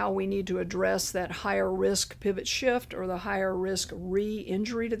and how we need to address that higher risk pivot shift or the higher risk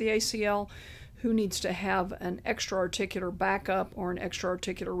re-injury to the ACL, who needs to have an extra-articular backup or an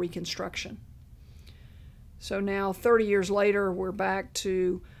extra-articular reconstruction. So now, 30 years later, we're back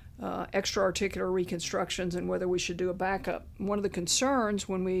to extra-articular reconstructions and whether we should do a backup. One of the concerns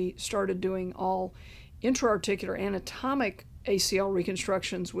when we started doing all intra-articular anatomic ACL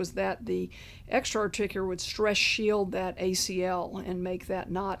reconstructions was that the extra-articular would stress shield that ACL and make that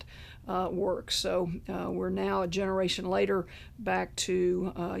not work. So we're now, a generation later, back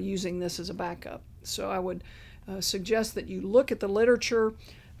to using this as a backup. So I would suggest that you look at the literature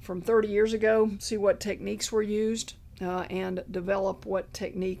from 30 years ago, see what techniques were used, and develop what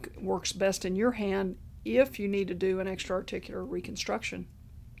technique works best in your hand if you need to do an extra-articular reconstruction.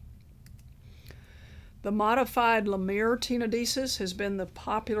 The modified Lemire tenodesis has been the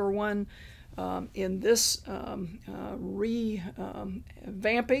popular one in this revamping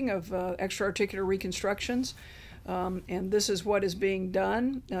of extra-articular reconstructions, and this is what is being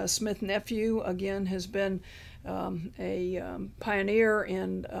done. Smith Nephew, again, has been a pioneer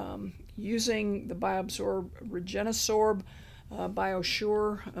in using the BioAbsorb Regenisorb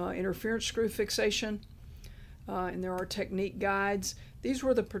BioSure interference screw fixation, and there are technique guides. These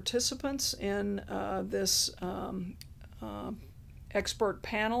were the participants in this expert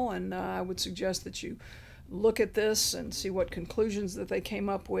panel, and I would suggest that you look at this and see what conclusions that they came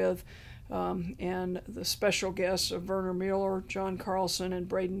up with. And the special guests of Werner Mueller, John Carlson, and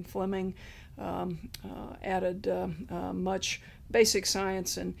Braden Fleming added much basic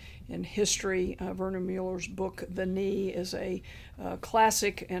science and history. Werner Mueller's book, The Knee, is a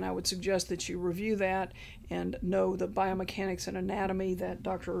classic, and I would suggest that you review that and know the biomechanics and anatomy that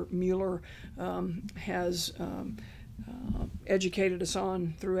Dr. Mueller has educated us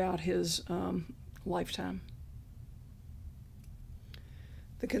on throughout his lifetime.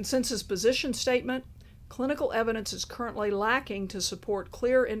 The consensus position statement: clinical evidence is currently lacking to support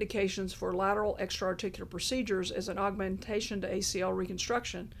clear indications for lateral extra-articular procedures as an augmentation to ACL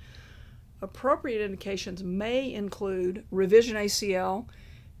reconstruction. Appropriate indications may include revision ACL,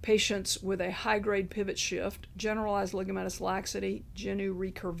 patients with a high-grade pivot shift, generalized ligamentous laxity, genu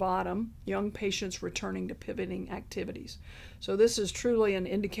recurvatum, young patients returning to pivoting activities. So this is truly an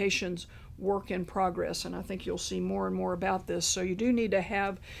indications work in progress, and I think you'll see more and more about this. So you do need to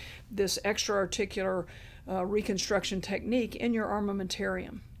have this extra-articular reconstruction technique in your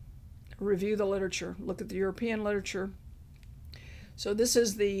armamentarium. Review the literature, look at the European literature. So this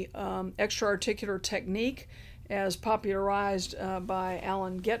is the extra-articular technique as popularized by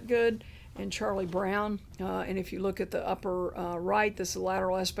Alan Getgood and Charlie Brown. And if you look at the upper right, this is the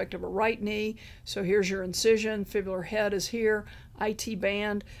lateral aspect of a right knee. So here's your incision, fibular head is here, IT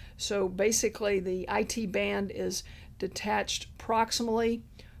band. So basically the IT band is detached proximally,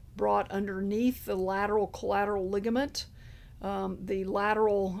 brought underneath the lateral collateral ligament. The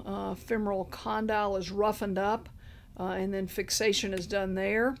lateral femoral condyle is roughened up, and then fixation is done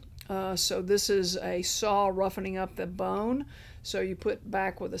there. So this is a saw roughening up the bone. So you put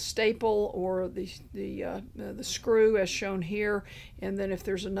back with a staple or the screw as shown here, and then if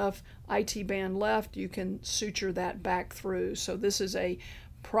there's enough IT band left, you can suture that back through. So this is a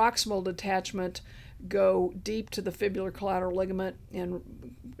proximal detachment. Go deep to the fibular collateral ligament and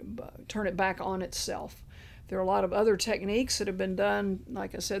turn it back on itself. There are a lot of other techniques that have been done,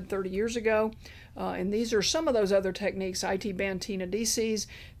 like I said, 30 years ago. And these are some of those other techniques, IT band tenodeses.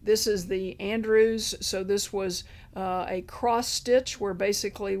 This is the Andrews. So this was a cross stitch where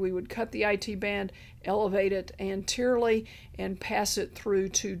basically we would cut the IT band, elevate it anteriorly, and pass it through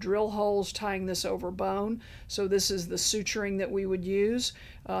 2 drill holes, tying this over bone. So this is the suturing that we would use,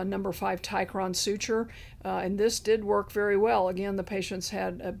 number 5 Ticron suture. And this did work very well. Again, the patients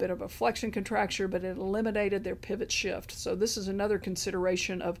had a bit of a flexion contracture, but it eliminated their pivot shift. So this is another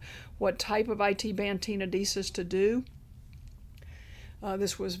consideration of what type of IT band tenodesis to do.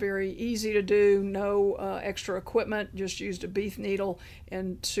 This was very easy to do, no extra equipment, just used a beef needle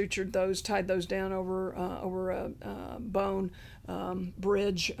and sutured those, tied those down over a bone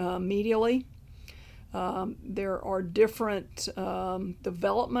bridge medially. There are different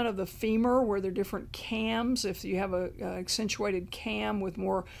development of the femur where there are different cams. If you have an accentuated cam with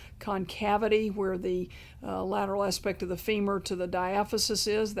more concavity where the lateral aspect of the femur to the diaphysis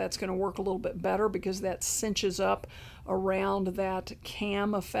is, that's going to work a little bit better because that cinches up around that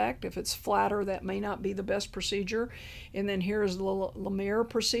cam effect. If it's flatter, that may not be the best procedure. And then here's the Lemire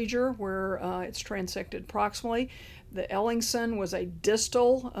procedure where it's transected proximally. The Ellingson was a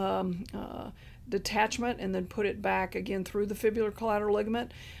distal detachment and then put it back again through the fibular collateral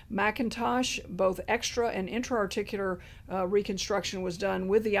ligament. McIntosh, both extra and intra-articular reconstruction was done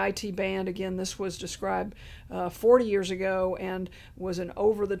with the IT band. Again, this was described 40 years ago and was an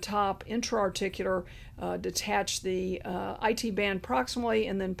over-the-top intra-articular, detach the IT band proximally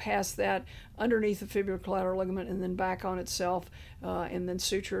and then pass that underneath the fibular collateral ligament and then back on itself and then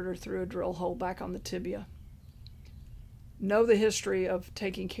suture it through a drill hole back on the tibia. Know the history of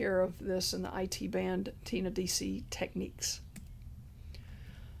taking care of this in the IT band tenodese techniques.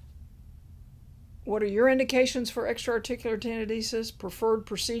 What are your indications for extra-articular tenodesis? Preferred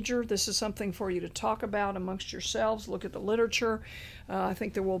procedure. This is something for you to talk about amongst yourselves. Look at the literature. I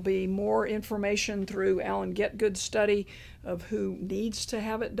think there will be more information through Alan Getgood's study of who needs to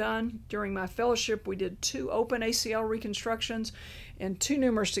have it done. During my fellowship, we did 2 open ACL reconstructions and too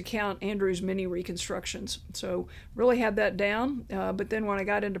numerous to count Andrew's mini reconstructions. So really had that down. But then when I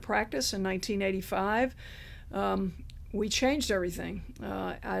got into practice in 1985, we changed everything.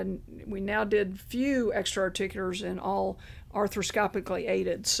 We now did few extra-articulars and all arthroscopically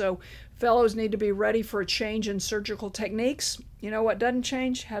aided. So fellows need to be ready for a change in surgical techniques. You know what doesn't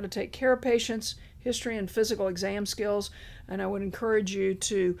change? How to take care of patients, history and physical exam skills. And I would encourage you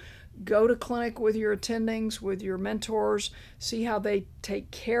to go to clinic with your attendings, with your mentors, see how they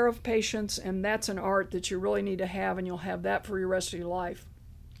take care of patients, and that's an art that you really need to have, and you'll have that for your rest of your life.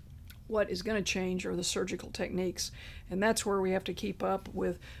 What is going to change are the surgical techniques, and that's where we have to keep up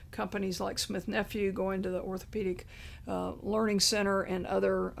with companies like Smith Nephew, going to the Orthopaedic Learning Center and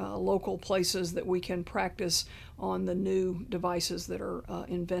other local places that we can practice on the new devices that are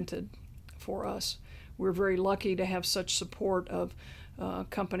invented for us. We're very lucky to have such support of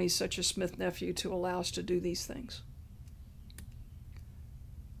companies such as Smith Nephew to allow us to do these things.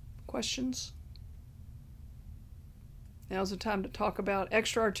 Questions? Now's the time to talk about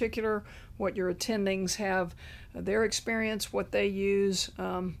extra-articular, what your attendings have, their experience, what they use,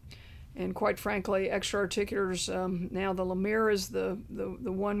 and quite frankly, extra-articulars, now the Lemire is the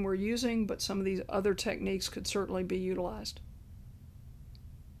one we're using, but some of these other techniques could certainly be utilized.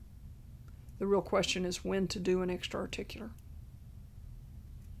 The real question is when to do an extra-articular.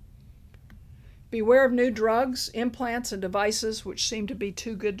 Beware of new drugs, implants, and devices which seem to be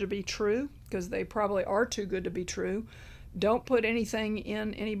too good to be true, because they probably are too good to be true. Don't put anything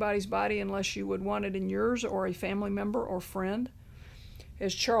in anybody's body unless you would want it in yours or a family member or friend.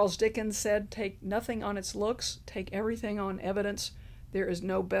 As Charles Dickens said, take nothing on its looks, take everything on evidence. There is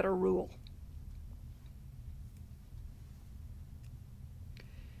no better rule.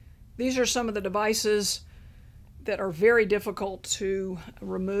 These are some of the devices that are very difficult to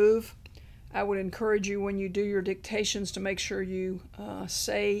remove. I would encourage you when you do your dictations to make sure you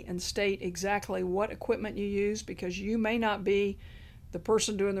say and state exactly what equipment you use, because you may not be the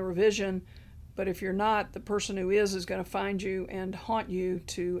person doing the revision, but if you're not, the person who is going to find you and haunt you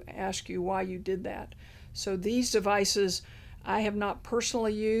to ask you why you did that. So these devices I have not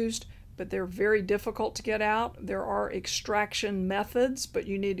personally used, but they're very difficult to get out. There are extraction methods, but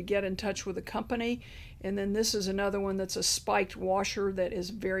you need to get in touch with the company. And then this is another one that's a spiked washer that is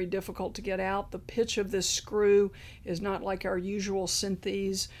very difficult to get out. The pitch of this screw is not like our usual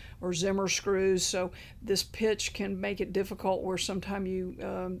Synthes or Zimmer screws, so this pitch can make it difficult where sometimes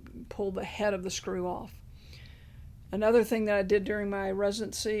you pull the head of the screw off. Another thing that I did during my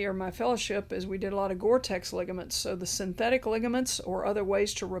residency or my fellowship is we did a lot of Gore-Tex ligaments. So the synthetic ligaments or other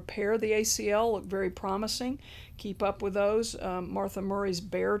ways to repair the ACL look very promising. Keep up with those. Martha Murray's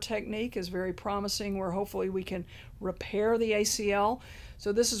Bear technique is very promising, where hopefully we can repair the ACL.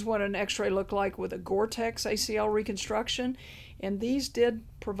 So this is what an x-ray looked like with a Gore-Tex ACL reconstruction. And these did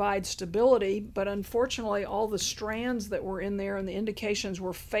provide stability, but unfortunately all the strands that were in there and the indications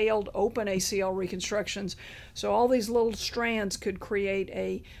were failed open ACL reconstructions. So all these little strands could create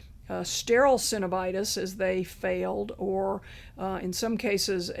a sterile synovitis as they failed, or in some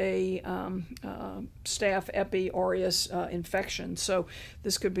cases a staph epi aureus infection. So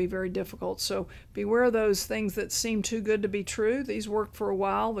this could be very difficult. So beware of those things that seem too good to be true. These worked for a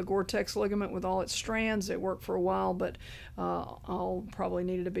while. The Gore-Tex ligament with all its strands, it worked for a while, but all probably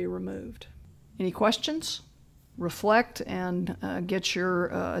needed to be removed. Any questions? Reflect and get your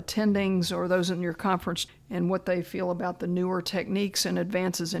attendings or those in your conference and what they feel about the newer techniques and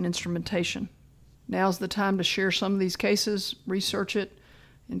advances in instrumentation. Now's the time to share some of these cases, research it,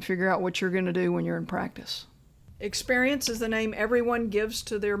 and figure out what you're going to do when you're in practice. Experience is the name everyone gives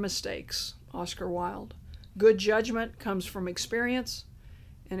to their mistakes. Oscar Wilde. Good judgment comes from experience,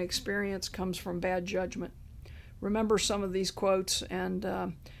 and experience comes from bad judgment. Remember some of these quotes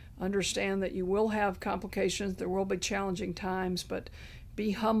and understand that you will have complications, there will be challenging times, but be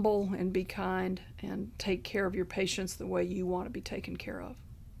humble and be kind and take care of your patients the way you want to be taken care of.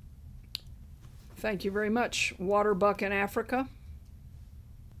 Thank you very much. Waterbuck in Africa.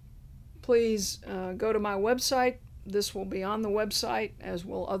 Please go to my website. This will be on the website, as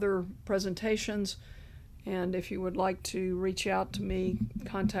will other presentations. And if you would like to reach out to me,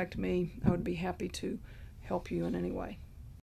 contact me, I would be happy to help you in any way.